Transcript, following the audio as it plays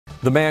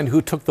The man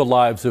who took the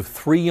lives of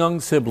 3 young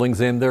siblings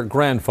and their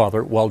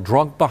grandfather while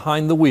drunk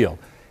behind the wheel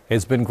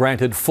has been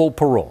granted full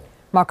parole.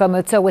 Marco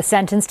Muzzo was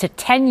sentenced to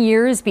 10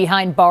 years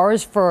behind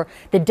bars for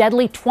the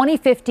deadly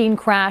 2015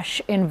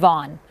 crash in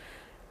Vaughan.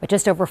 But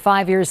just over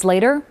 5 years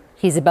later,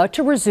 he's about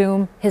to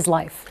resume his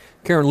life.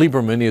 Karen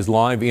Lieberman is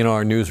live in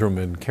our newsroom.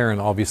 And Karen,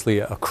 obviously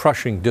a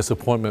crushing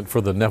disappointment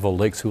for the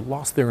Neville-Lakes, who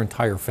lost their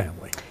entire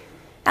family.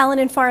 Alan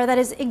and Farah, that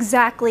is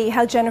exactly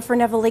how Jennifer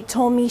Neville-Lake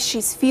told me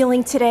she's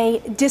feeling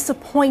today,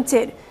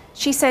 disappointed.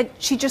 She said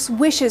she just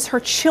wishes her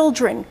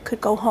children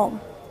could go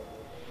home.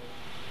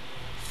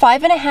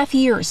 5.5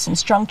 years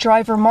since drunk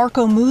driver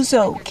Marco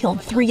Muzzo killed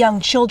 3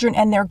 young children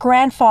and their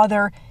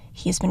grandfather,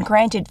 he has been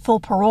granted full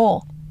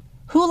parole.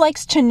 Who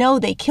likes to know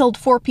they killed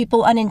 4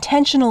 people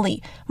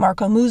unintentionally?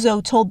 Marco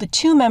Muzzo told the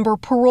 2-member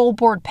parole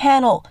board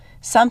panel,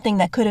 something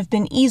that could have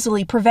been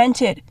easily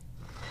prevented.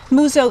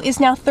 Muzzo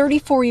is now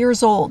 34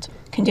 years old.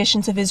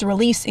 Conditions of his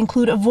release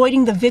include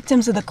avoiding the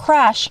victims of the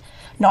crash,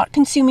 not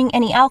consuming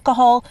any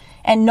alcohol,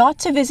 and not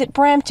to visit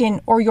Brampton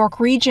or York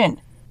Region.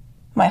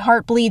 "My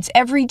heart bleeds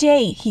every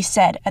day," he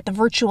said at the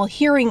virtual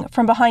hearing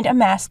from behind a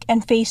mask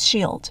and face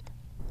shield.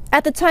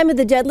 At the time of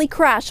the deadly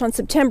crash on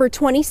September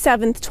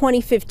 27,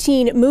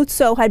 2015,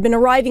 Muzzo had been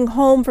arriving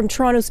home from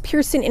Toronto's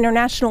Pearson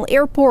International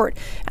Airport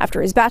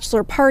after his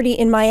bachelor party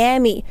in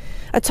Miami.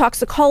 A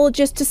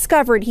toxicologist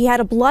discovered he had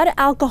a blood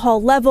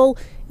alcohol level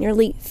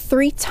nearly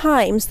 3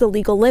 times the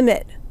legal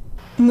limit.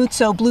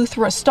 Muzzo blew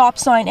through a stop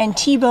sign and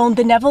T-boned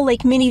the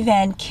Neville-Lake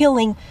minivan,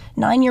 killing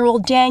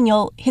 9-year-old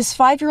Daniel, his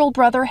 5-year-old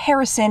brother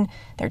Harrison,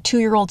 their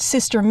 2-year-old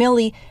sister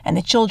Millie, and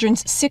the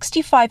children's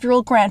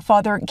 65-year-old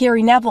grandfather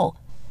Gary Neville.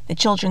 The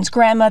children's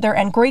grandmother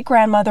and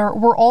great-grandmother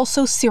were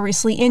also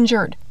seriously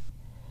injured.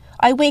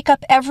 "I wake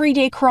up every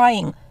day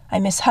crying. I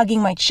miss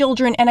hugging my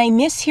children and I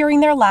miss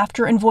hearing their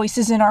laughter and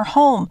voices in our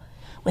home.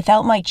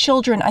 Without my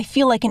children, I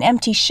feel like an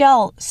empty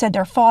shell," said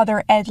their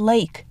father, Ed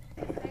Lake.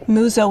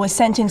 Muzzo was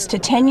sentenced to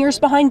 10 years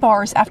behind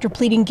bars after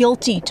pleading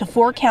guilty to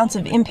 4 counts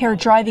of impaired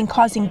driving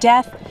causing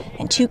death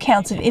and 2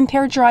 counts of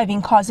impaired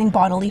driving causing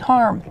bodily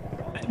harm.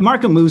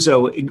 Marco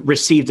Muzzo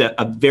received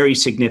a very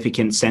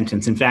significant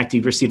sentence. In fact, he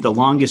received the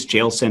longest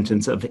jail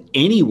sentence of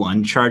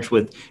anyone charged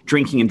with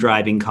drinking and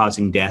driving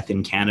causing death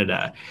in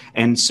Canada.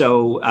 And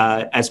so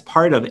as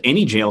part of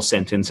any jail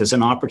sentence is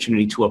an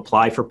opportunity to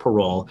apply for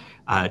parole,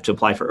 to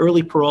apply for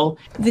early parole.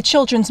 The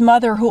children's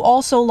mother, who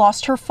also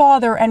lost her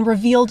father and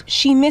revealed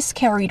she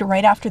miscarried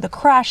right after the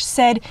crash,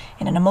 said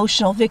in an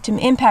emotional victim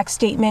impact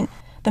statement,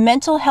 "The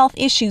mental health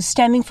issues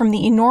stemming from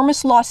the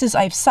enormous losses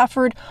I've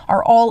suffered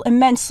are all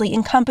immensely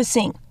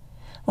encompassing."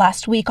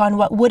 Last week, on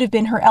what would have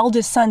been her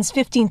eldest son's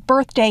 15th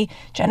birthday,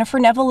 Jennifer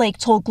Neville-Lake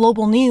told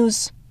Global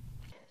News,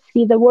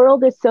 "See, the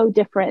world is so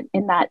different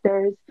in that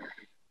there's,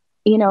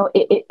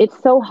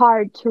 it's so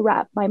hard to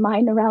wrap my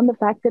mind around the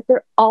fact that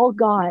they're all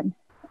gone.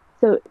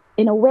 So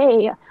in a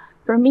way,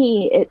 for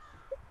me, it's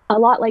a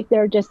lot like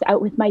they're just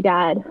out with my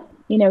dad,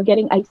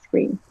 getting ice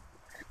cream."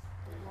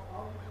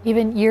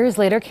 Even years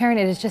later, Karen,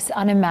 it is just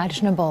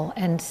unimaginable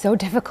and so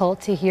difficult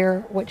to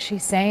hear what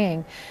she's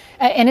saying.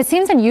 And it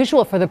seems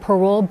unusual for the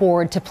parole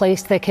board to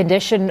place the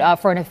condition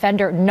for an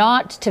offender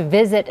not to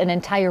visit an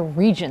entire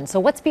region. So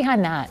what's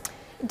behind that?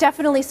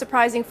 Definitely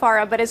surprising,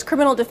 Farah, but as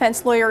criminal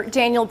defense lawyer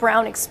Daniel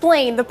Brown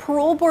explained, the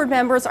parole board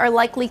members are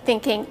likely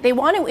thinking they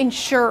want to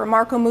ensure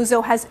Marco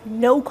Muzzo has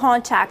no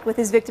contact with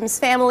his victim's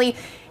family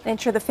and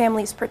ensure the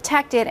family is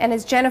protected. And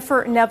as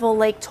Jennifer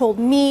Neville-Lake told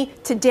me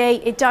today,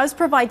 it does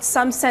provide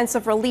some sense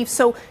of relief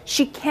so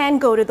she can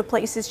go to the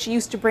places she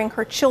used to bring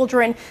her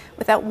children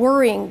without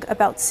worrying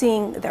about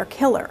seeing their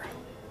killer.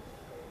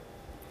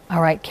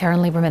 All right, Karen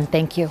Lieberman,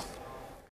 thank you.